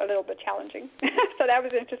difficult or a little bit challenging. So that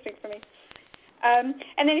was interesting for me.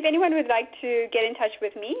 And then if anyone would like to get in touch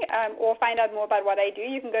with me or find out more about what I do,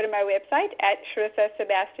 you can go to my website at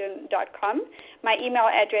charissasebastian.com. My email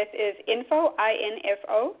address is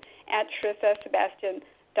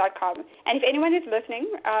info@charissasebastian.com. And if anyone is listening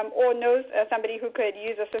or knows somebody who could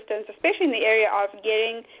use assistance, especially in the area of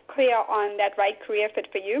getting clear on that right career fit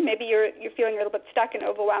for you, maybe you're feeling a little bit stuck and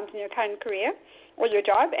overwhelmed in your current career or your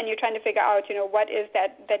job, and you're trying to figure out, what is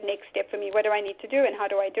that next step for me? What do I need to do, and how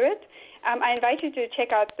do I do it? I invite you to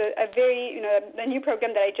check out a new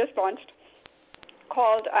program that I just launched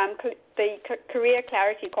called the Career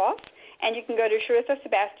Clarity Course, and you can go to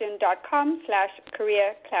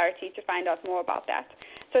charissasebastian.com/career clarity to find out more about that.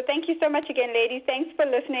 So thank you so much again, ladies. Thanks for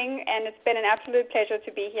listening, and it's been an absolute pleasure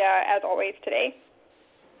to be here, as always, today.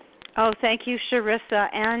 Oh, thank you, Charissa.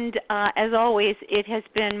 And as always, it has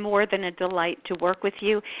been more than a delight to work with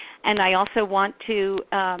you. And I also want to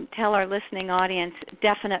tell our listening audience,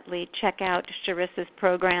 definitely check out Charissa's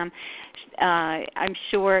program. I'm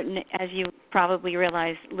sure, as you probably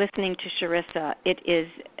realize, listening to Charissa, it is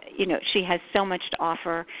she has so much to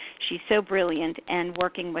offer. She's so brilliant, and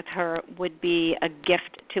working with her would be a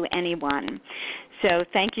gift to anyone. So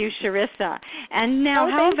thank you, Charissa. And now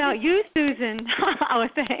how about you, Susan? Oh,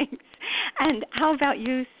 thanks. And how about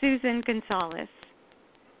you, Susan Gonzalez?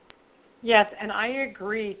 Yes, and I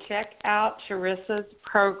agree. Check out Charissa's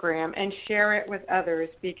program and share it with others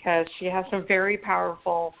because she has some very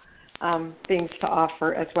powerful things to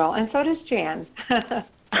offer as well. And so does Jan.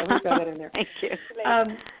 So we got it in there. Thank you.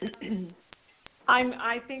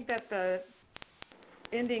 I think that the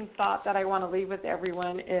ending thought that I want to leave with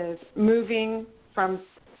everyone is moving from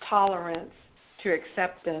tolerance to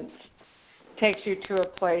acceptance takes you to a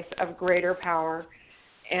place of greater power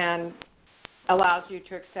and allows you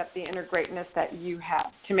to accept the inner greatness that you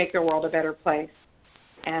have to make your world a better place.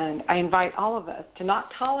 And I invite all of us to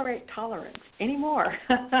not tolerate tolerance anymore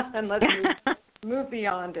and let's move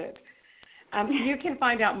beyond it. You can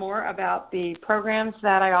find out more about the programs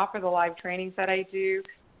that I offer, the live trainings that I do,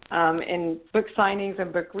 in book signings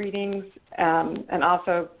and book readings, and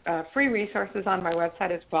also free resources on my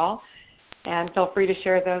website as well. And feel free to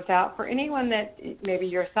share those out for anyone that, maybe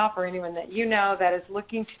yourself or anyone that you know that is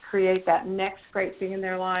looking to create that next great thing in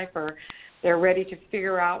their life, or they're ready to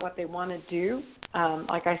figure out what they want to do.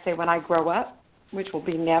 Like I say, when I grow up, which will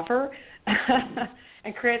be never,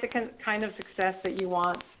 and create the kind of success that you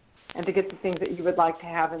want and to get the things that you would like to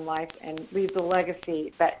have in life and leave the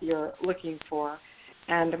legacy that you're looking for.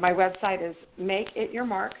 And my website is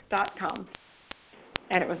makeityourmark.com.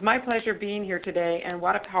 And it was my pleasure being here today, and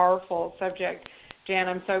what a powerful subject. Jan,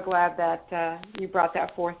 I'm so glad that you brought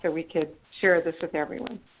that forth so we could share this with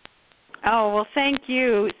everyone. Oh, well, thank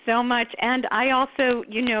you so much. And I also,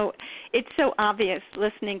 it's so obvious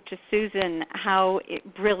listening to Susan how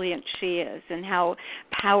brilliant she is and how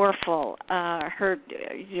powerful her,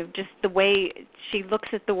 just the way she looks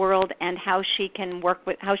at the world and how she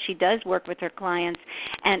does work with her clients.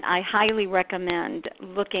 And I highly recommend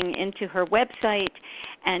looking into her website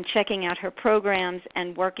and checking out her programs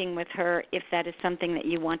and working with her if that is something that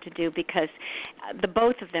you want to do, because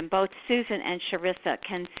both of them, both Susan and Charissa,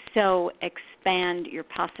 can so expand your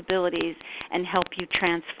possibilities and help you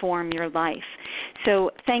transform your life.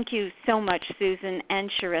 So thank you so much, Susan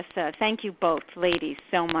and Charissa. Thank you both, ladies,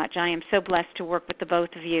 so much. I am so blessed to work with the both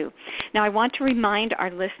of you. Now, I want to remind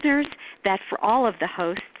our listeners that for all of the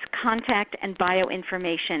hosts, contact and bio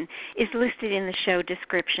information is listed in the show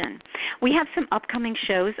description. We have some upcoming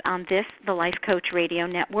shows on the Life Coach Radio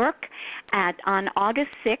Network. On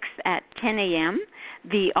August 6th at 10 a.m.,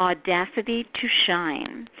 The Audacity to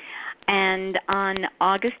Shine. And on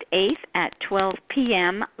August 8th at 12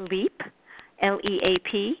 p.m., LEAP,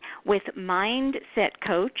 L-E-A-P, with Mindset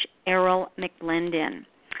Coach Errol McLendon.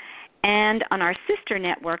 And on our sister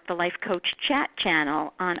network, the Life Coach Chat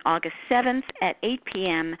channel, on August 7th at 8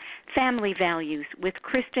 p.m., Family Values with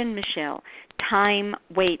Kristen Michelle. Time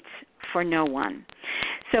waits for no one.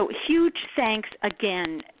 So huge thanks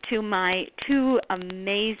again to my two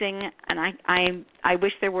amazing, and I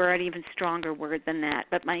wish there were an even stronger word than that,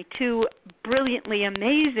 but my two brilliantly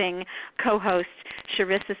amazing co-hosts,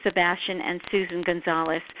 Charissa Sebastian and Susan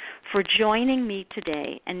Gonzalez, for joining me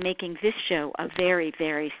today and making this show a very,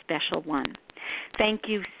 very special one. Thank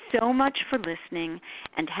you so much for listening,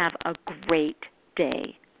 and have a great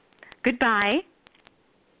day. Goodbye.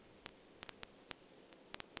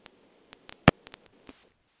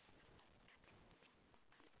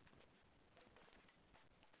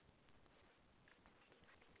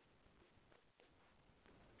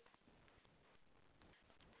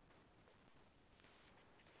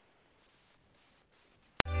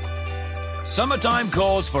 Summertime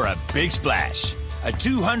calls for a big splash. A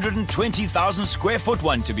 220,000 square foot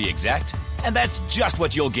one to be exact. And that's just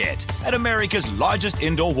what you'll get at America's largest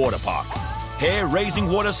indoor water park. Hair-raising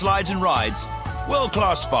water slides and rides,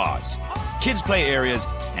 world-class spas, kids' play areas,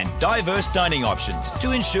 and diverse dining options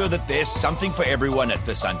to ensure that there's something for everyone at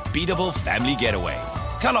this unbeatable family getaway.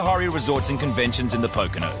 Kalahari Resorts and Conventions in the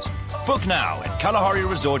Poconos. Book now at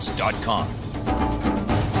KalahariResorts.com.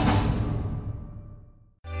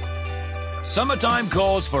 Summertime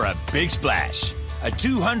calls for a big splash. A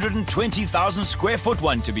 220,000 square foot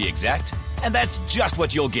one to be exact. And that's just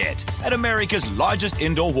what you'll get at America's largest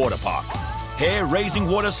indoor water park. Hair-raising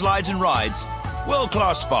water slides and rides,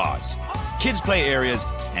 world-class spas, kids' play areas,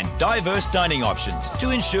 and diverse dining options to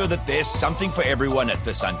ensure that there's something for everyone at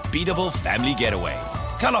this unbeatable family getaway.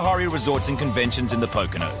 Kalahari Resorts and Conventions in the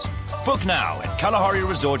Poconos. Book now at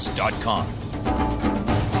KalahariResorts.com.